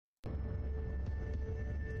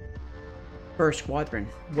For Squadron,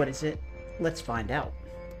 what is it? Let's find out.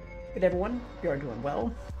 Good everyone, you are doing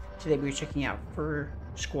well. Today we're checking out for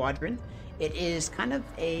Squadron. It is kind of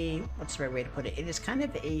a, what's the right way to put it? It is kind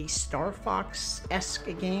of a Star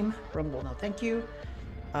Fox-esque game. Rumble, no thank you.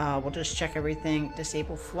 We'll just check everything.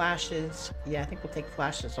 Disable flashes. Yeah, I think we'll take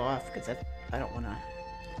flashes off because I don't want to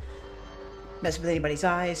mess with anybody's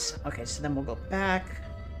eyes. Okay, so then we'll go back.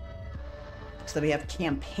 So then we have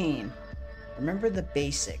campaign. Remember the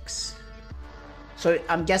basics. So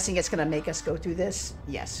I'm guessing it's going to make us go through this.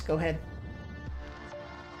 Yes, go ahead.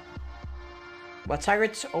 While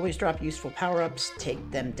tyrants always drop useful power-ups,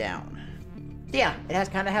 take them down. Yeah,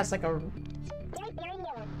 it kind of has like a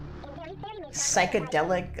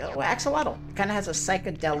psychedelic, axolotl. It kind of has a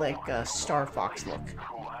psychedelic Star Fox look.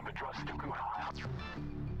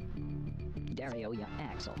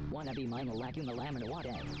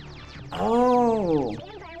 Oh.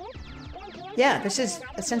 Yeah, this is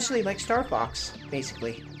essentially like Star Fox,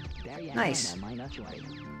 basically. Nice.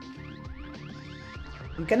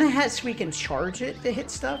 I'm gonna have so we can charge it to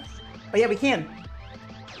hit stuff. Oh yeah, we can.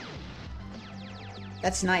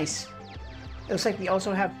 That's nice. It looks like we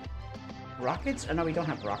also have rockets. Oh no, we don't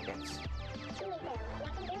have rockets.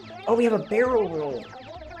 Oh, we have a barrel roll.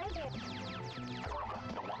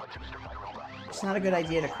 It's not a good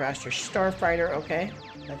idea to crash your starfighter. Okay,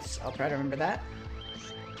 I'll try to remember that.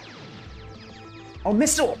 Oh,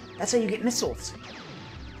 missile! That's how you get missiles.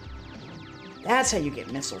 That's how you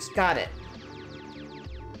get missiles. Got it.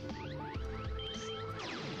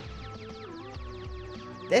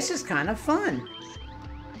 This is kind of fun.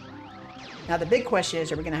 Now the big question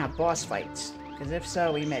is, are we going to have boss fights? Because if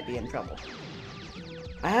so, we might be in trouble.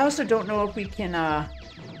 I also don't know if we can,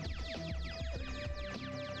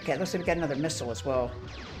 Okay, it looks like we got another missile as well.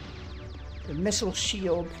 The missile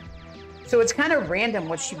shield. So it's kind of random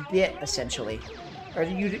what you get, essentially. Or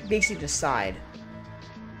you basically decide.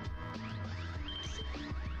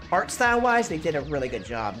 Art style-wise, they did a really good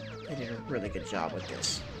job. They did a really good job with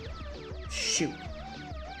this. Shoot.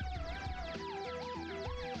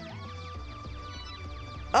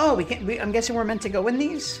 Oh, I'm guessing we're meant to go in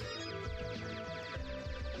these?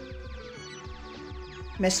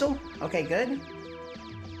 Missile? Okay, good.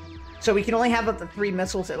 So we can only have up to 3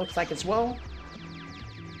 missiles, it looks like, as well.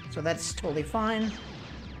 So that's totally fine.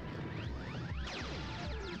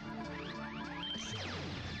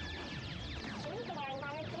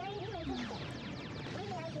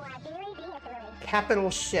 Capital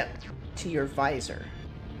ship to your visor.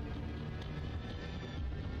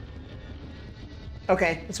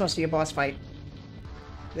 Okay, this must be a boss fight.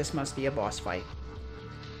 This must be a boss fight.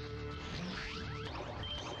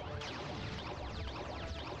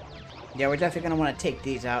 Yeah, we're definitely going to want to take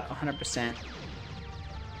these out, 100%.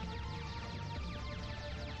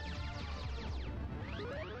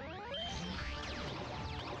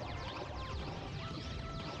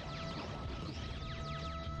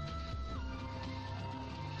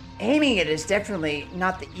 Aiming it is definitely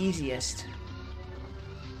not the easiest.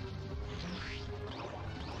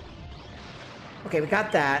 Okay, we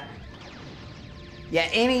got that. Yeah,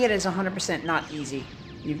 aiming it is 100% not easy.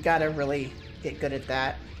 You've got to really get good at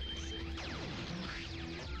that.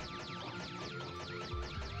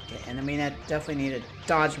 Okay, and I mean, I definitely need a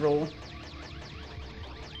dodge roll.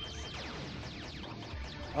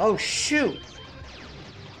 Oh, shoot!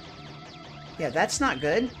 Yeah, that's not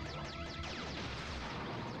good.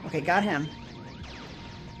 Okay, got him.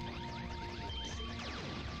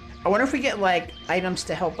 I wonder if we get, like, items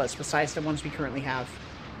to help us besides the ones we currently have.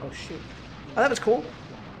 Oh, shoot. Oh, that was cool.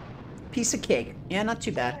 Piece of cake. Yeah, not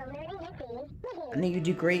too bad. I think you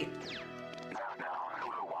do great.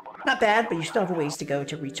 Not bad, but you still have a ways to go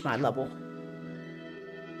to reach my level.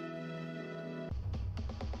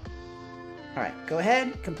 Alright, go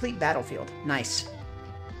ahead. Complete battlefield. Nice.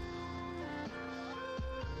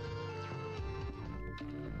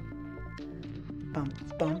 Bum,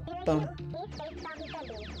 bum, bum.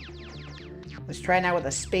 Let's try now with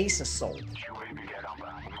a space assault.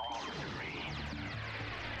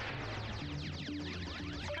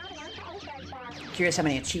 Curious how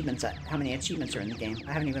many achievements are in the game.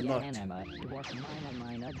 I haven't even looked.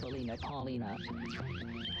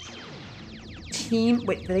 Team.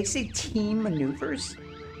 Wait, did they say team maneuvers?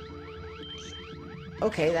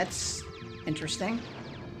 Okay, that's interesting.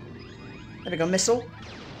 There we go, missile.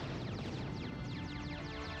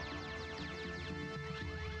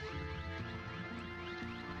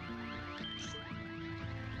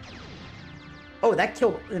 Oh, that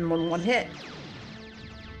killed in one hit.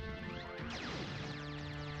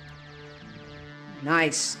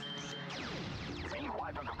 Nice.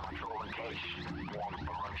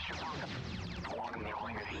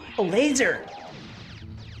 Oh, laser!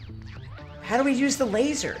 How do we use the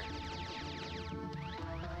laser?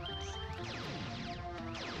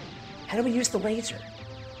 How do we use the laser?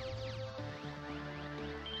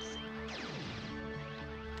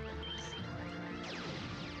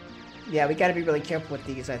 Yeah, we gotta be really careful with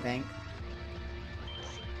these, I think.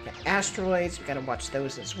 Got asteroids, we gotta watch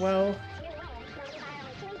those as well.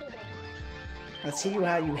 Let's see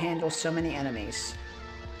how you handle so many enemies.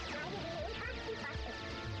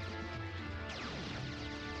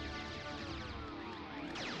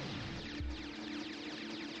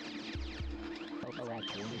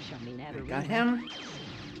 We got him.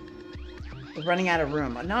 We're running out of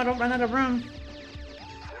room. No, don't run out of room.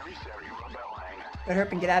 Better hurry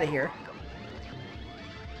up and get out of here.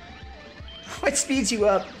 Oh, it speeds you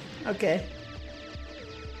up. Okay.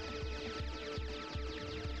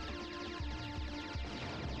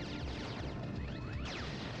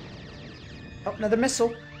 Oh, another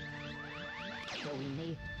missile.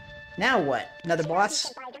 Now what? Another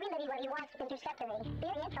boss?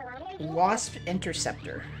 Wasp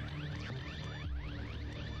Interceptor.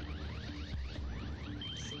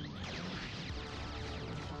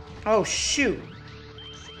 Oh, shoot.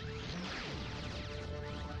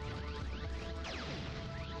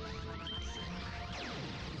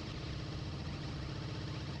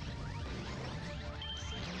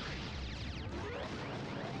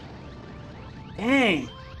 Dang.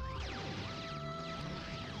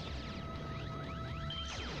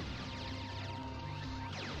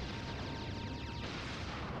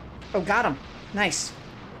 Oh, got him. Nice.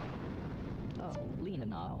 Oh, Lena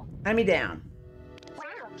now. Enemy down.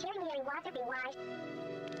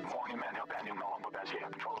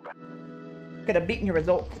 Could have beaten your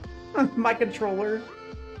result. My controller.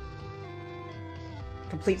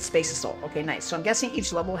 Complete space assault. Okay, nice. So I'm guessing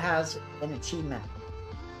each level has an achievement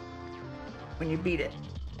when you beat it.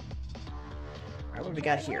 Alright, what do we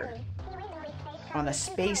got here? On a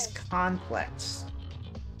space complex.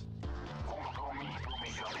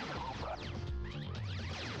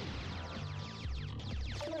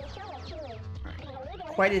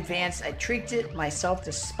 Quite advanced. I tweaked it myself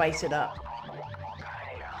to spice it up.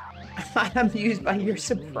 I'm amused by your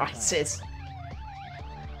surprises.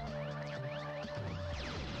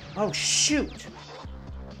 Oh, shoot.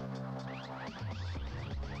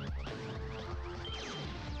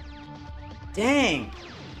 Dang.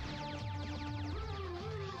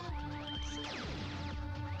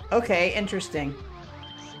 Okay, interesting.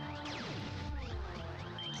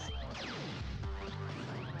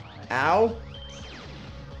 Ow.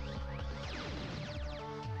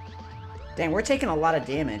 Dang, we're taking a lot of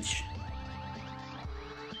damage.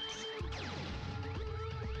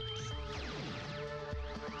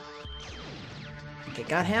 Okay,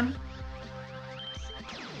 got him.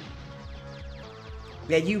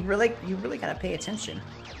 Yeah, you really gotta pay attention.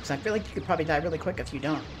 Because I feel like you could probably die really quick if you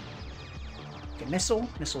don't. Okay, missile.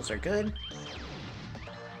 Missiles are good.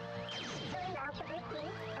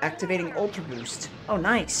 Activating Ultra Boost. Oh,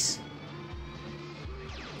 nice.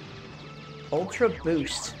 Ultra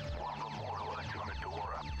Boost.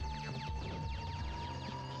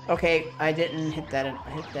 Okay, I didn't hit that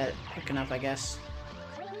quick enough, I guess.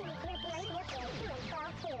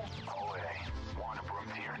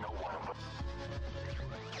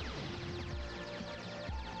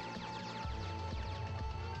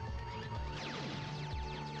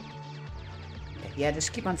 Yeah,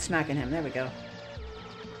 just keep on smacking him. There we go.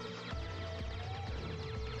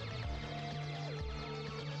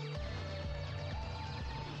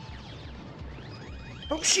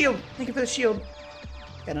 Oh, shield! Thank you for the shield.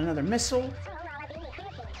 Got another missile.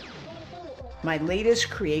 My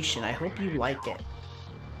latest creation. I hope you like it.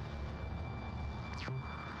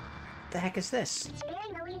 What the heck is this?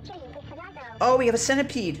 Oh, we have a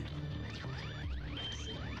centipede.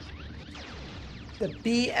 The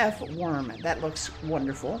BF worm. That looks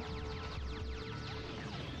wonderful.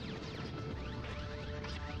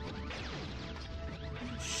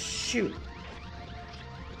 Shoot.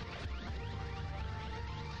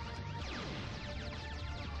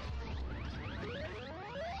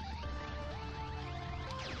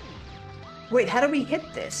 Wait, how do we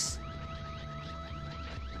hit this?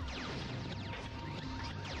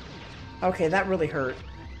 Okay, that really hurt.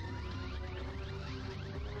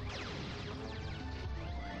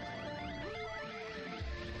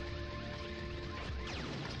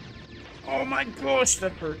 Oh my gosh,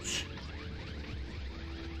 that hurts.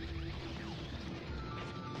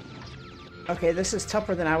 Okay, this is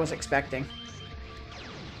tougher than I was expecting.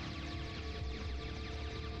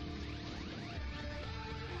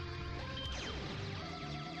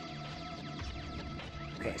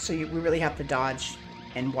 Okay, so we really have to dodge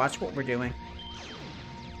and watch what we're doing.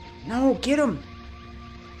 No, get him!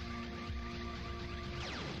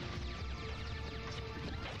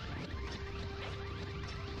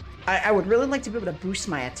 I would really like to be able to boost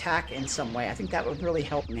my attack in some way. I think that would really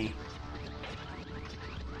help me.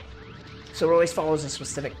 So it always follows a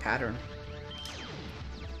specific pattern.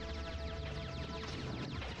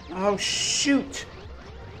 Oh, shoot!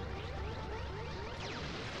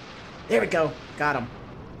 There we go. Got him.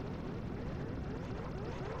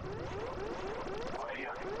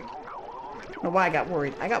 I don't know why I got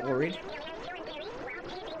worried. I got worried.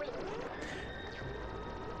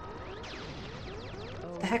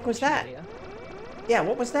 The heck was that? Yeah,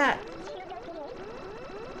 what was that?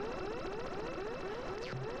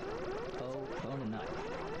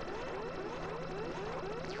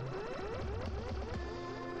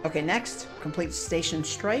 Okay, next, complete station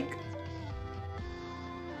strike.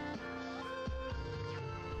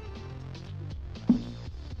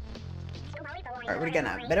 Alright, what do you got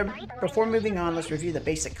now? Better, before moving on, let's review the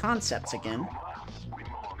basic concepts again.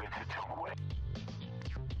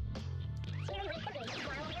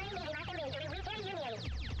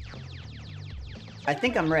 I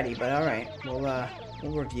think I'm ready, but alright,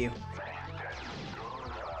 we'll review.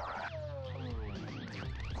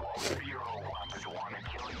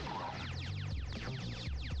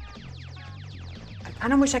 I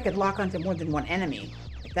don't wish I could lock onto more than one enemy.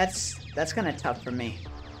 That's kind of tough for me.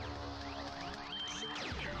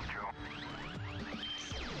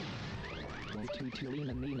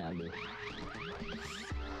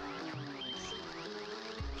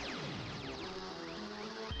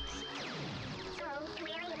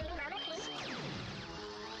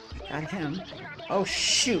 Got him. Oh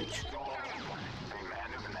shoot!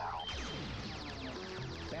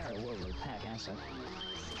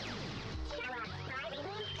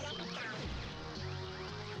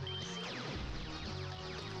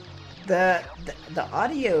 The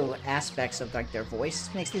audio aspects of like their voice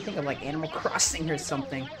makes me think of like Animal Crossing or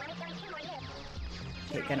something.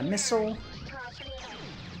 Okay, got a missile.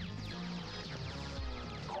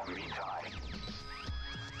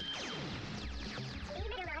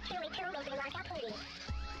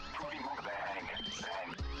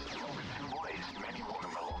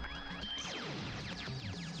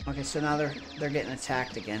 Okay, so now they're getting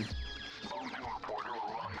attacked again.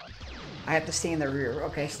 I have to stay in the rear.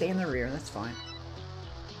 Okay, stay in the rear. That's fine.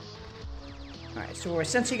 Alright, so we're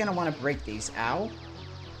essentially going to want to break these. Ow.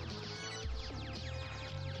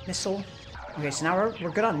 Missile. Okay, so now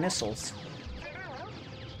we're good on missiles.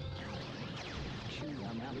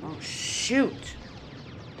 Oh, shoot.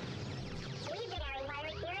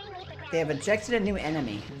 They have ejected a new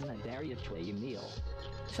enemy.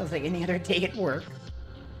 Sounds like any other day at work.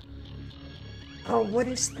 Oh, what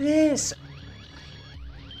is this?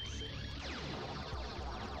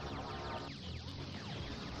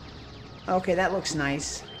 Okay, that looks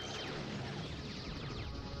nice.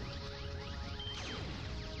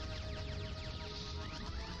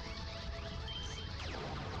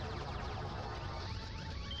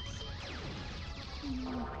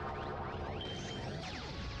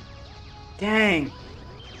 Dang.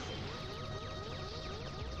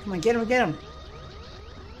 Come on, get him, get him.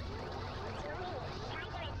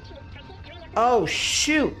 Oh,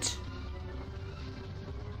 shoot.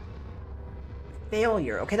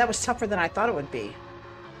 Failure. Okay, that was tougher than I thought it would be.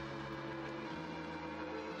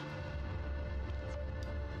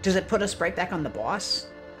 Does it put us right back on the boss?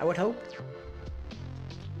 I would hope.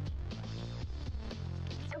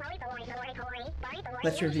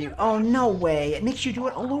 Let's review. Oh, no way. It makes you do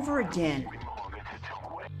it all over again.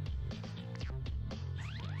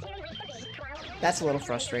 That's a little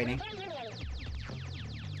frustrating.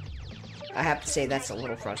 I have to say that's a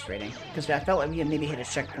little frustrating because I felt like we had maybe hit a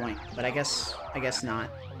checkpoint, but I guess not.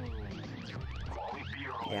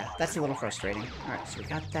 Yeah, that's a little frustrating. All right, so we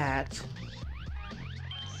got that.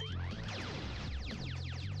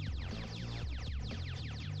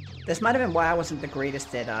 This might have been why I wasn't the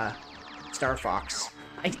greatest at Star Fox.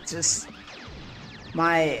 I just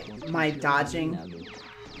my dodging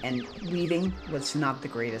and weaving was not the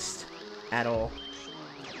greatest at all.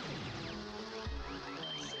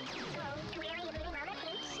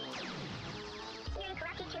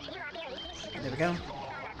 There we go.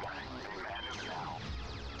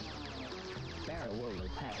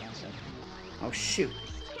 Oh, shoot.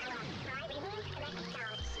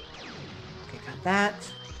 Okay, got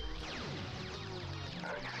that.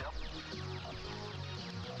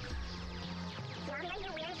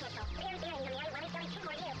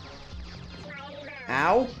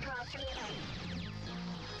 Ow.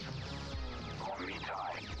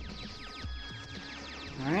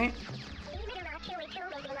 Alright.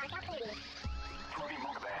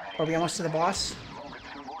 Are we almost to the boss?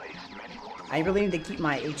 I really need to keep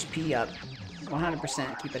my HP up.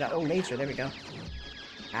 100%. Keep it up. Oh, laser. There we go.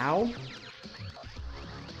 Ow.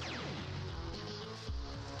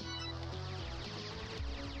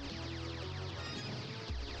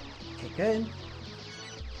 Okay, good.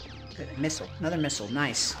 Good. Missile. Another missile.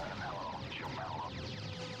 Nice.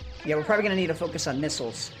 Yeah, we're probably going to need to focus on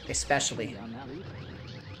missiles, especially.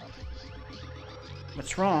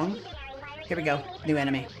 What's wrong? Here we go. New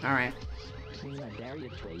enemy. Alright.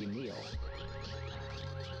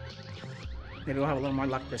 Maybe we'll have a little more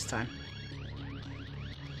luck this time.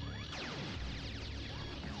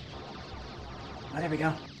 Oh, there we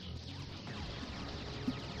go.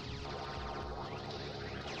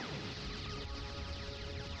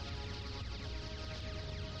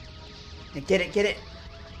 Yeah, get it, get it!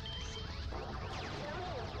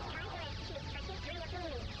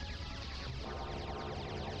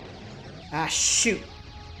 Ah, shoot!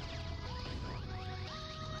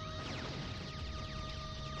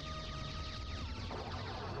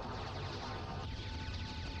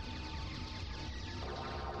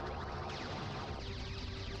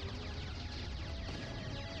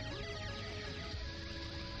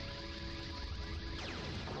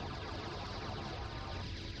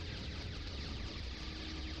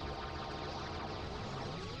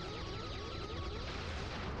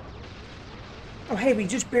 Oh, hey, we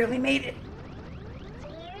just barely made it.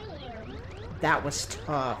 That was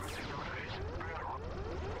tough.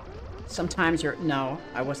 Sometimes you're... No,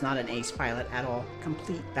 I was not an ace pilot at all.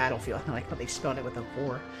 Complete battlefield. I like how they spelled it with a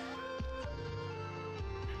 4.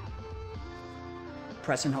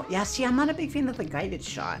 Press and hold. Yeah, see, I'm not a big fan of the guided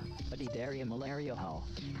shot.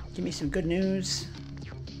 Give me some good news.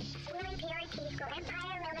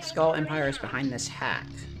 Skull Empire is behind this hack.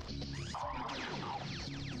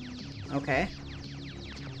 Okay.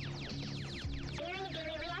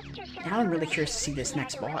 Now I'm really curious to see this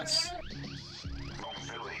next boss.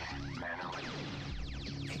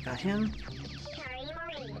 Okay, got him.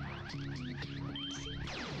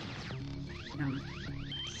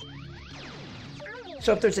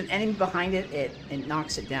 So if there's an enemy behind it, it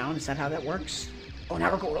knocks it down. Is that how that works? Oh,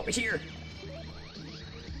 now we're going over here.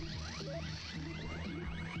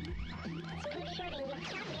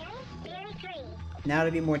 Now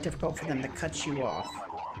it'll be more difficult for them to cut you off.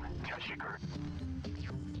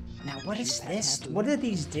 Now, what is this? What do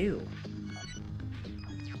these do?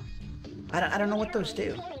 I don't know what those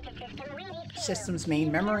do. System's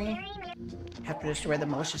main memory. Have to destroy the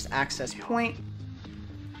malicious access point.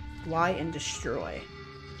 Fly and destroy.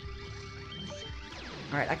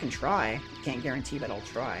 Alright, I can try. Can't guarantee, but I'll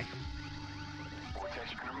try.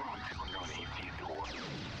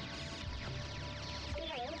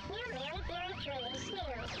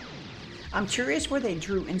 I'm curious where they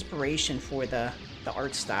drew inspiration for the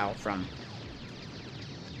art style from.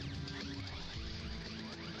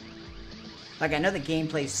 Like, I know the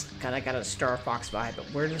gameplay's kind of got a Star Fox vibe, but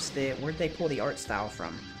where'd they pull the art style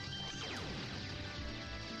from?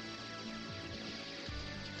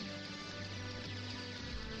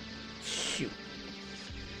 Shoot.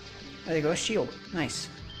 Oh, there you go, shield. Nice.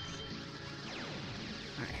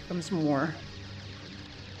 Alright, here comes more.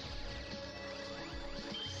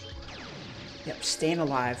 Yep, staying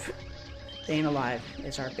alive. Staying alive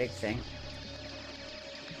is our big thing.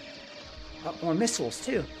 Oh, more missiles,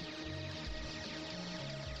 too.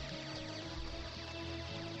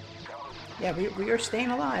 Yeah, we are staying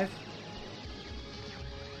alive.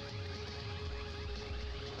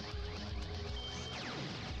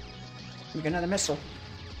 We got another missile.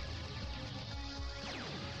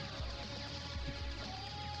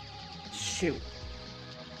 Shoot.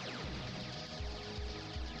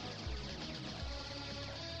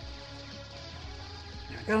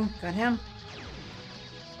 There we go. Got him.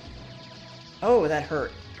 Oh, that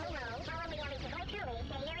hurt.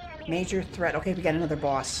 Major threat. Okay, we got another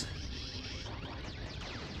boss.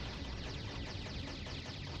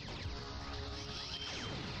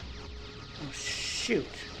 Oh, shoot.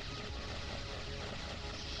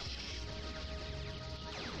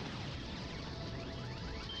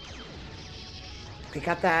 Okay,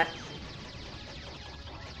 got that.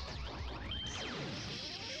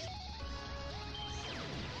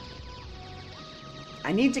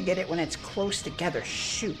 I need to get it when it's close together.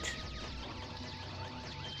 Shoot.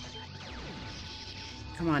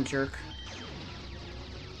 Come on, jerk.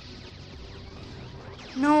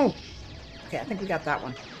 No! Okay, I think we got that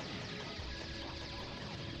one.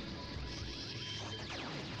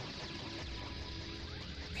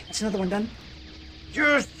 Okay, that's another one done.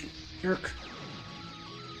 Yes! Jerk.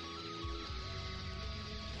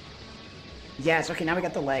 Yes, okay, now we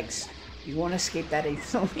got the legs. You won't escape that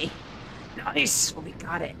easily. Nice! We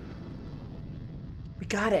got it. We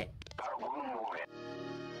got it.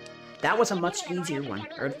 That was a much easier one.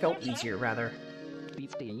 Or it felt easier, rather.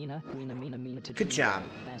 Good job.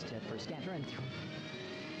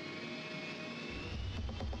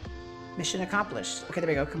 Mission accomplished. Okay, there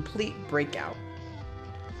we go. Complete breakout.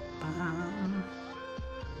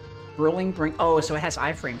 Rolling bring. Oh, so it has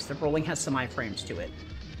iframes. The rolling has some iframes to it.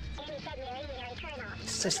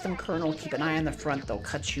 System kernel, keep an eye on the front. They'll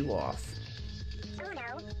cut you off.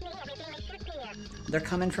 They're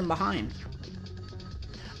coming from behind.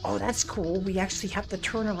 Oh, that's cool. We actually have to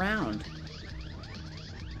turn around.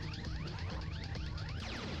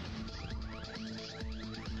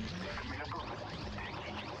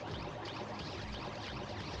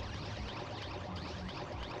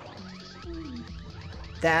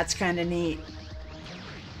 That's kind of neat.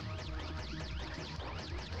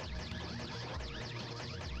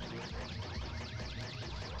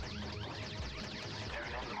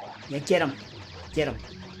 Yeah, get him. Get him.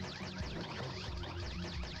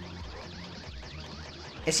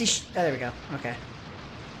 Is he oh, there we go. Okay.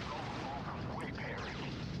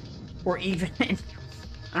 We're even.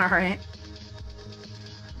 Alright.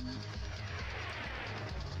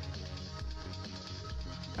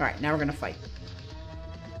 Alright, now we're gonna fight.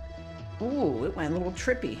 Ooh, it went a little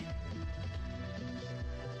trippy.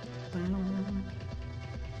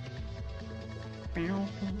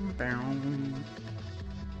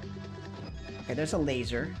 Okay, there's a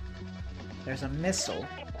laser. There's a missile.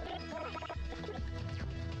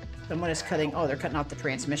 Someone is cutting... Oh, they're cutting off the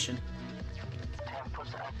transmission.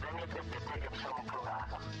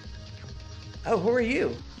 Oh, who are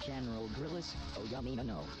you? General Grillis, oh yummy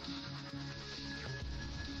no.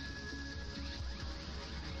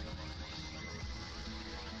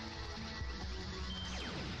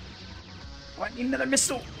 Oh, I need another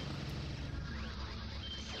missile.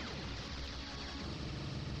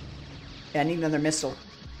 Yeah, I need another missile.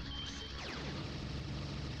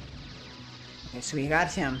 Okay, so we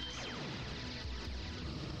got him.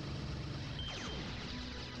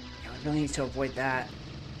 Yeah, we really need to avoid that.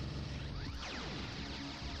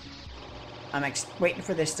 I'm waiting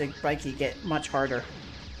for this to Mikey get much harder.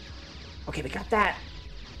 Okay, we got that.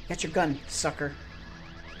 Got your gun, sucker.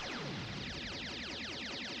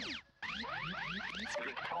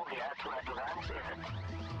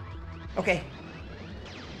 Okay.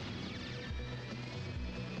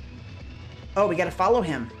 Oh, we gotta follow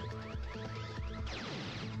him.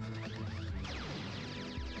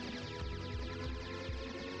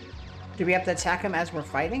 Do we have to attack him as we're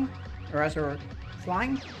fighting? Or as we're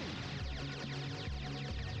flying?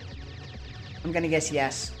 I'm gonna guess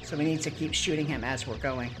yes. So we need to keep shooting him as we're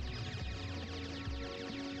going.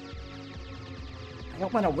 I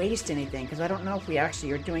don't want to waste anything, because I don't know if we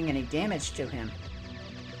actually are doing any damage to him.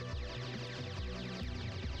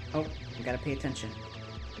 Oh, we gotta pay attention.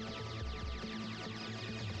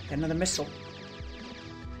 Got another missile.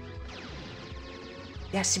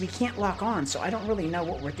 Yeah, see, we can't lock on, so I don't really know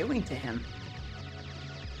what we're doing to him.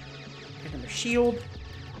 Got another shield.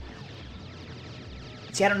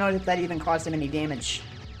 See, I don't know if that even caused him any damage.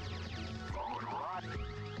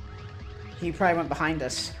 He probably went behind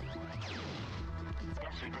us.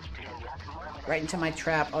 Right into my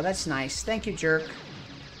trap. Oh, that's nice. Thank you, jerk.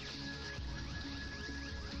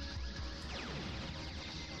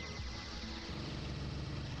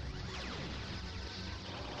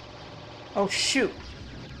 Oh, shoot.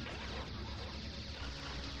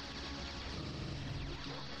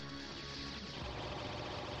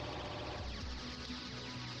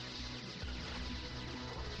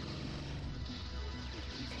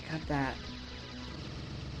 Got that.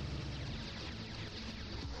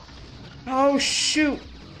 Oh, shoot.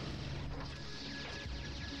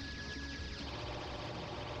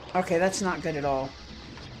 Okay, that's not good at all.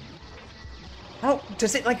 Oh,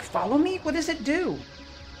 does it, like, follow me? What does it do?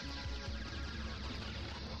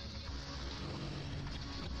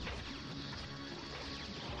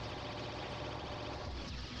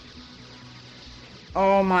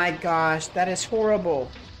 Oh my gosh, that is horrible.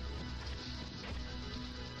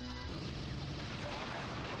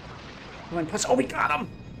 Oh, we got him!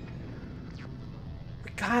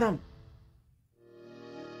 We got him!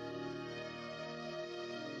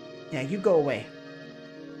 Yeah, you go away.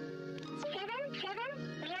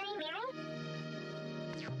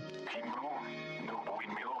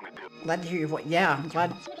 Glad to hear your voice. Yeah, I'm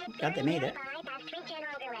glad they made it.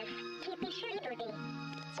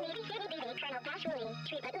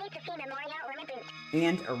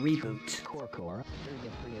 And a reboot.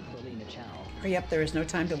 Hurry up, there is no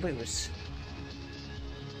time to lose.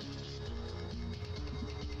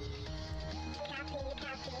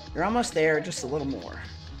 You're almost there, just a little more.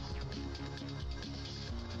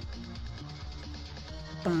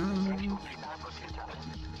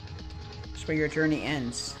 That's where your journey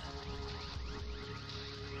ends.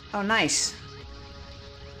 Oh, nice.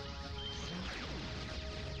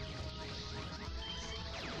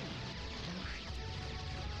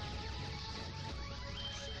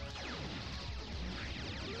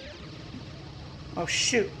 Oh,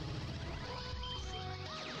 shoot.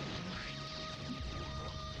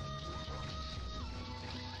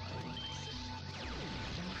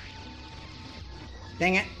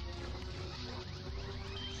 Dang it.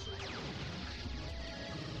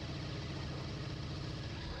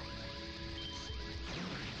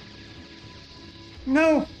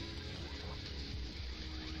 No.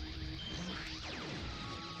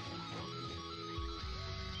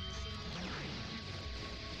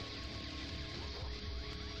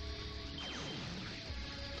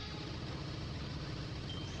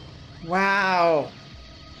 Wow.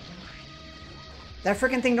 That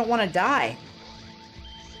freaking thing don't want to die.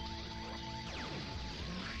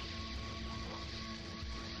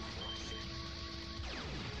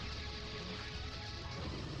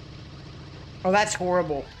 Oh, that's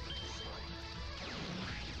horrible.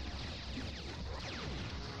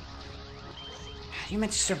 How are you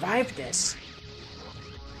meant to survive this?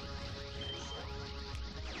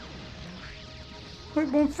 It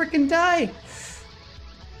won't freaking die.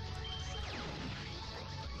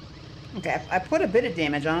 Okay, I put a bit of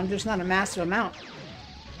damage on him, just not a massive amount.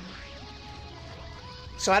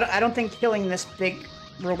 So I don't think killing this big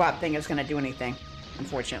robot thing is going to do anything,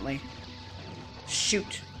 unfortunately.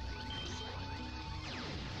 Shoot.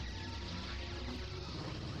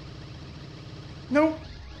 Nope.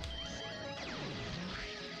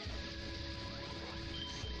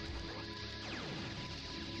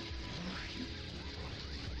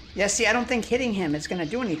 Yeah, see, I don't think hitting him is going to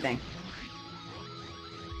do anything.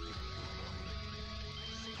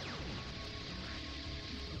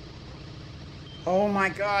 Oh my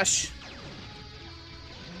gosh.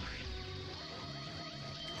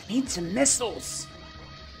 I need some missiles.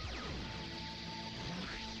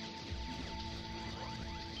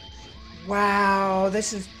 Wow,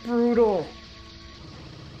 this is brutal.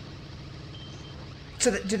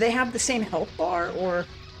 So do they have the same health bar, or...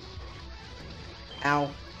 Ow.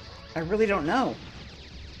 I really don't know.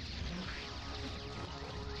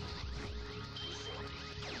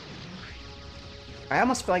 I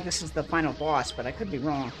almost feel like this is the final boss, but I could be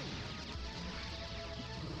wrong.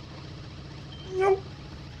 Nope.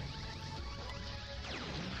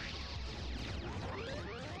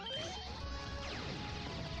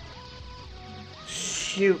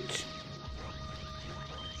 Shoot.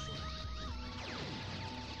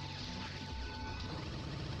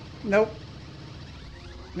 Nope.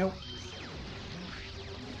 Nope.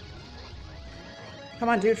 Come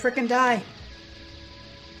on, dude, frickin' die.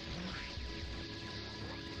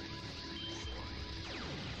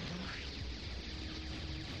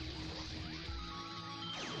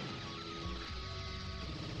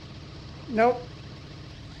 Nope.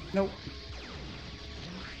 Nope.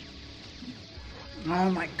 Oh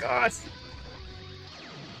my gosh.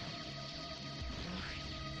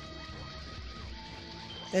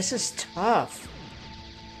 This is tough.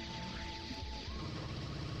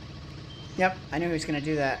 Yep, I knew he was going to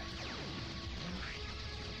do that.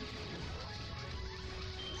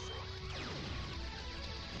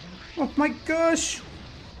 Oh my gosh!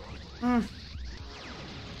 No.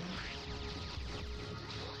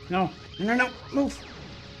 No, no, no, move!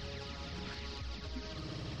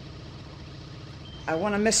 I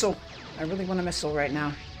want a missile. I really want a missile right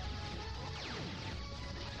now.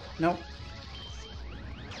 Nope.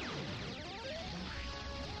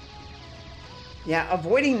 Yeah,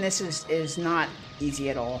 avoiding this is not easy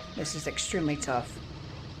at all. This is extremely tough.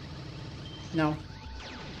 No.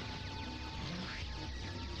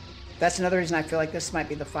 That's another reason I feel like this might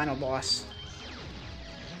be the final boss.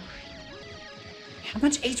 How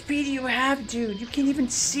much HP do you have, dude? You can't even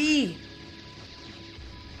see.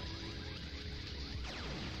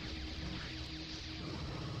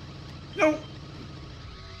 No.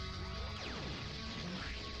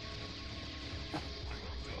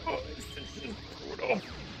 Oh, this is brutal.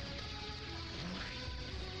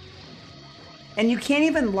 And you can't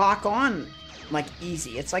even lock on like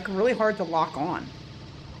easy. It's like really hard to lock on,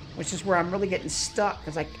 which is where I'm really getting stuck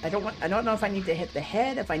because I don't know if I need to hit the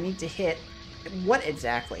head, if I need to hit what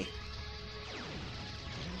exactly.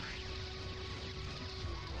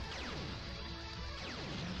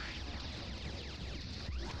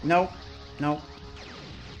 Nope. Nope.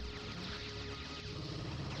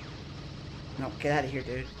 Nope. Get out of here,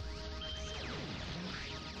 dude.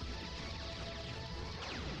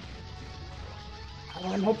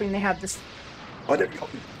 I'm hoping they have this. Oh, there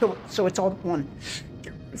we go. So it's all one.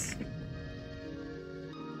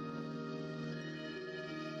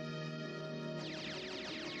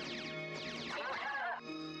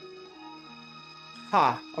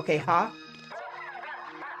 Ha. Okay, ha.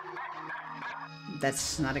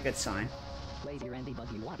 That's not a good sign.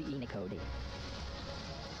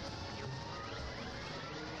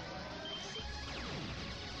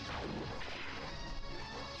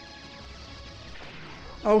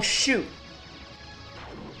 Oh, shoot.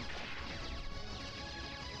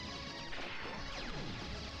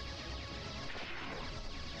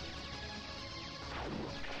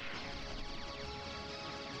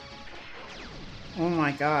 Oh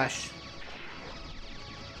my gosh.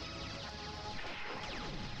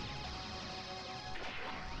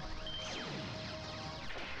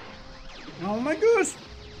 Oh my gosh.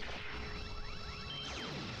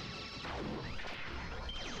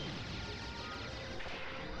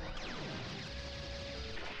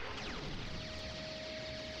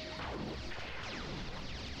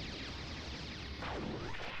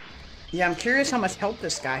 Yeah, I'm curious how much health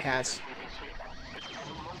this guy has.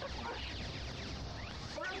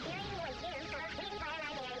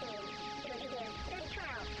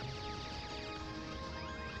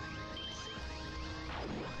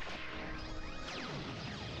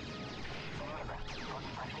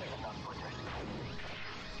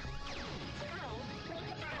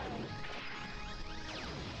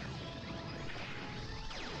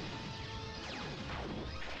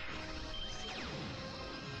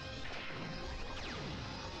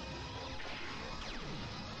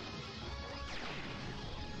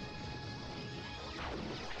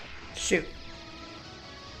 Shoot.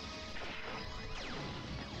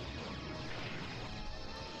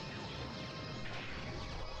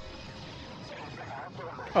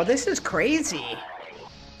 Oh, this is crazy.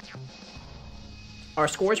 Our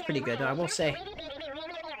score is pretty good, though, I will say.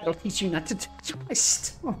 It'll teach you not to touch my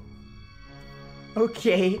stuff.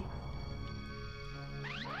 Okay.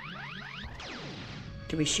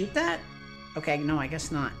 Do we shoot that? Okay, no, I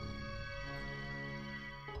guess not.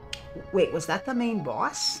 Wait, was that the main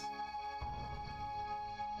boss?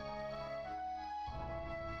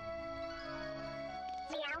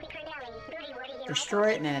 Destroy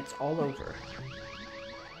it and then it's all over.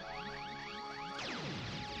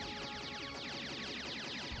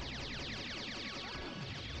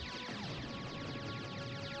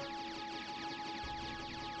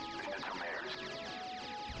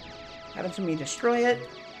 Happens when we destroy it.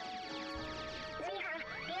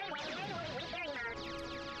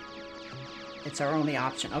 It's our only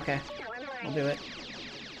option. Okay, we'll do it.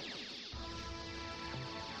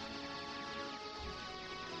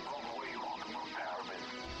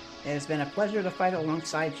 It has been a pleasure to fight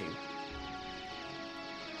alongside you.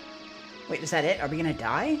 Wait, is that it? Are we gonna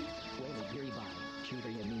die?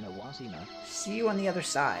 See you on the other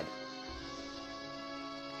side.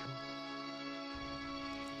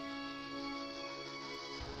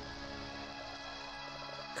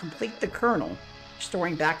 Complete the kernel.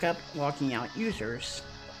 Storing backup, logging out users.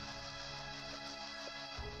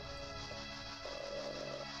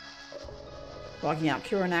 Logging out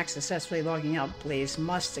Curanax successfully, logging out Blaze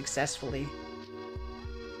must successfully.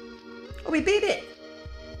 Oh, we beat it!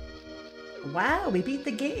 Wow, we beat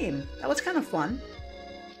the game. That was kind of fun.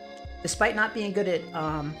 Despite not being good at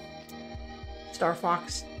Star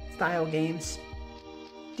Fox style games.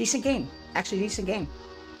 Decent game. Actually, decent game.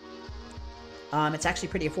 It's actually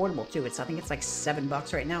pretty affordable too. I think it's like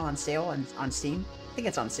 $7 right now on sale on Steam. I think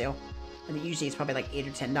it's on sale. I think usually it's probably like $8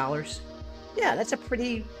 or $10. Yeah, that's a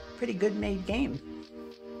pretty good made game.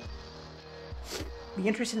 Be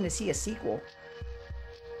interesting to see a sequel.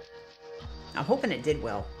 I'm hoping it did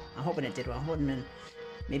well. I'm hoping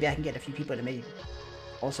maybe I can get a few people to maybe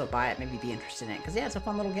also buy it, maybe be interested in it. Because yeah, it's a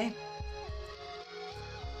fun little game.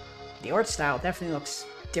 The art style definitely looks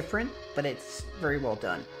different, but it's very well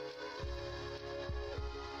done.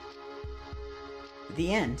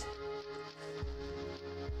 The end.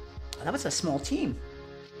 Oh, that was a small team.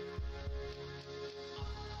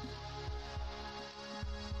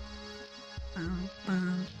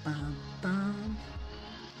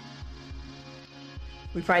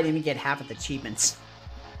 We probably didn't even get half of the achievements.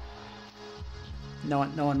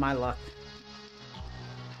 Knowing my luck.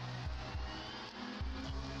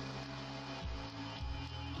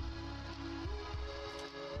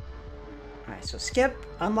 Alright, so skip.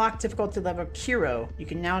 Unlock difficulty level Kiro. You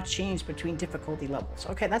can now change between difficulty levels.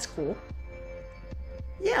 Okay, that's cool.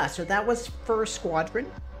 Yeah, so that was First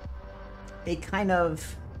Squadron. A kind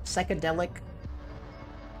of psychedelic...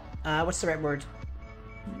 what's the right word?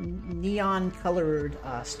 neon colored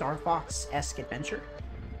Star Fox-esque adventure.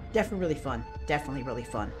 Definitely really fun. Definitely really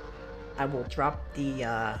fun. I will drop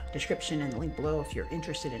the description and the link below if you're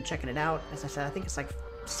interested in checking it out. As I said, I think it's like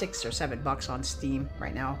 $6 or $7 on Steam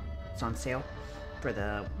right now. It's on sale for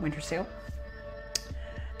the winter sale.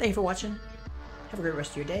 Thank you for watching. Have a great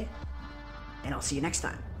rest of your day, and I'll see you next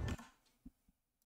time.